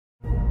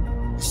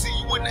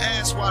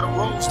That's why the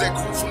roads that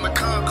grew from the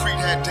concrete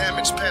had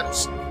damaged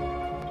pedals.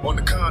 On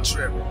the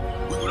contrary,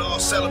 we would all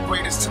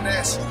celebrate its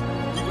tenacity.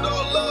 We would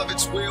all love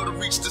its will to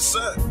reach the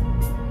sun.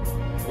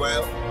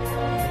 Well,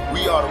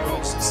 we are the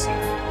roses.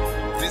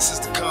 This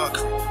is the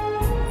concrete.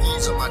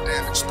 These are my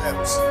damaged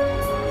pedals.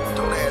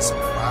 Don't ask me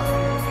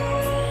why.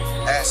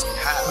 Ask me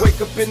how.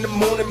 Wake up in the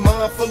morning,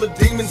 mind full of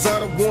demons.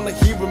 I don't wanna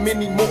hear them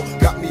anymore.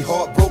 Got me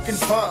heartbroken,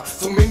 fine.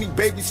 So many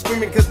babies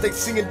screaming cause they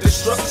seeing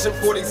destruction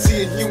before they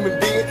see a human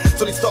being.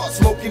 So they start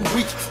smoking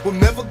weed. We'll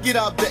never get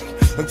our day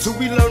until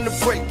we learn to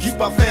pray.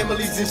 Keep our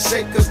families in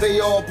shape cause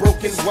they all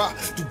broken. Why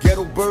do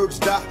ghetto birds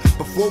die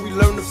before we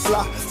learn to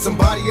fly?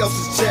 Somebody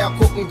else's child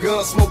quoting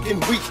guns,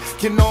 smoking weed.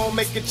 Can all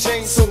make a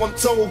change, so I'm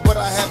told, but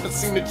I haven't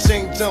seen the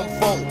change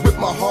unfold. With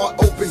my heart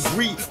open,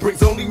 greed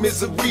brings only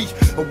misery,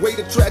 away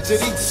to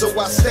tragedy. So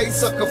I stay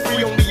sucker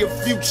free, only a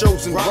few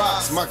chosen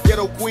rise. My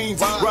ghetto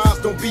queens rise,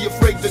 don't be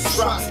afraid to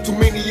try. Too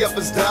many of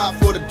us die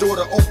for the door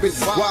to open.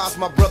 Wise,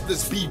 my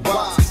brothers be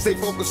wise, stay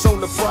focused on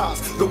the prize.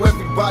 Though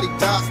everybody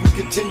dies,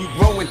 we continue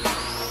growing.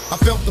 I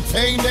felt the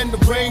pain and the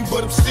rain,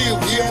 but I'm still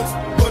here.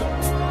 But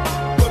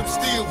I'm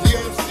still here.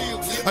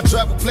 I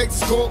travel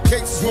places, cold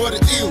cases, what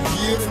it ill,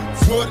 yeah.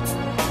 For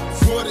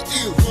the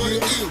ill,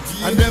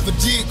 yeah. I never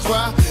did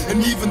cry,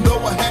 and even though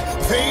I had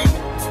pain,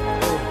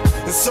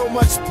 and so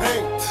much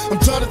pain, I'm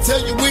trying to tell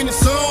you in the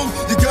song,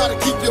 you gotta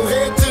keep your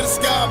head to the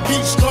sky,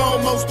 be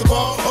strong most of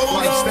all.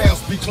 Hold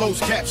Lifestyles be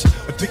closed caption,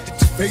 addicted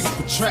to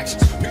Facebook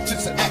attractions,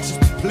 pictures and actions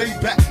be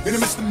played back in the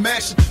midst of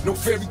mashing. No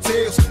fairy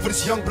tales for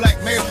this young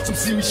black male. Some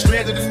see me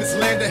stranded in this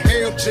land of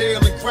hell, jail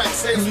and crack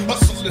sales,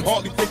 hustling and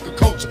hardly think of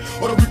culture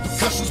or the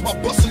repercussions while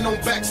busting on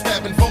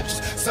backstabbing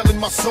vultures, selling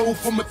my soul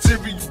for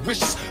material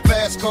wishes,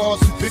 fast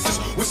cars and pictures,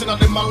 wishing I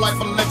lived my life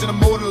a legend,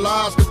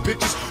 immortalized with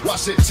pictures.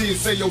 Watch that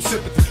tears say your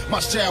sympathy. My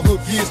childhood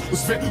years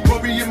was spent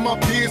burying my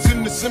peers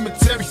in the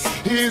cemetery.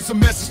 Here's a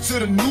message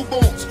to the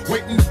newborns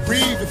waiting to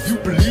breathe. If you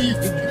believe,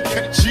 then you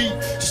can achieve.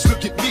 Just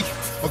look at me.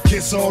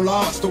 Against all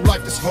odds, though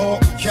life is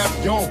hard, we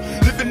carry on.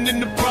 Living in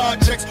the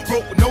projects,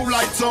 broke with no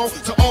lights on.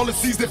 To all the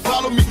seas that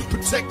follow me,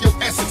 protect your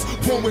essence.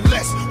 Born with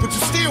less, but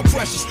you're still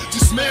precious.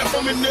 Just smell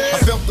from in there. I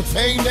felt the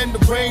pain and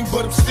the rain,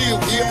 but I'm still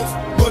here.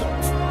 But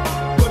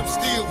I'm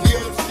still here.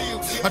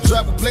 I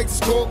travel places,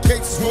 cold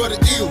cases, what it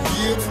ill,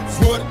 yeah.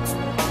 For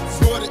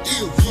the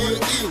ill,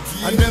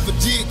 yeah. I never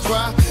did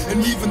cry,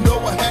 and even though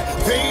I had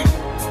pain,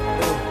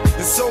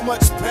 and so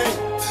much pain,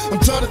 I'm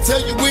trying to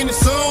tell you in the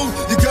song,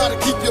 you gotta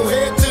keep your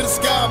head to the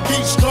sky,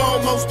 be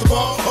strong most of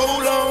all.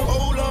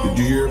 Hold on. Did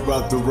you hear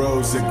about the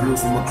rose that grew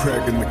from a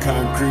crack in the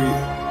concrete?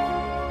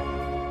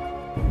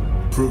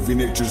 Proving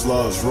nature's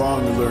law is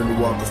wrong and learn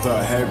to walk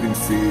without having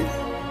feet.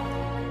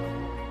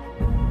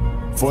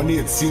 Funny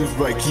it seems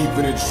by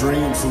keeping its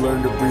dreams to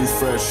learn to breathe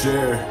fresh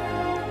air.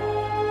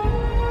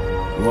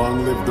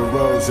 Long live the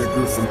rose that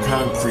grew from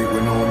concrete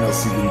when no one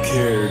else even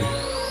cared.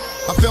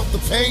 I felt the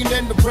pain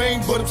and the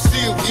rain, but I'm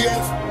still here.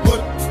 But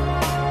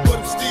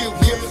I'm still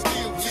here.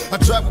 I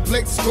travel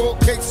places, cold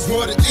cases,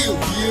 what it ill,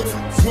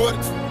 yeah. For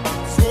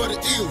the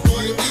ill,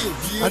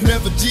 yeah. I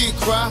never did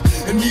cry,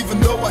 and even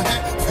though I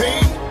had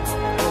pain,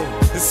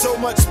 and so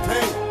much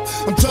pain,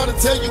 I'm trying to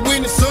tell you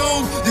in the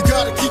song, you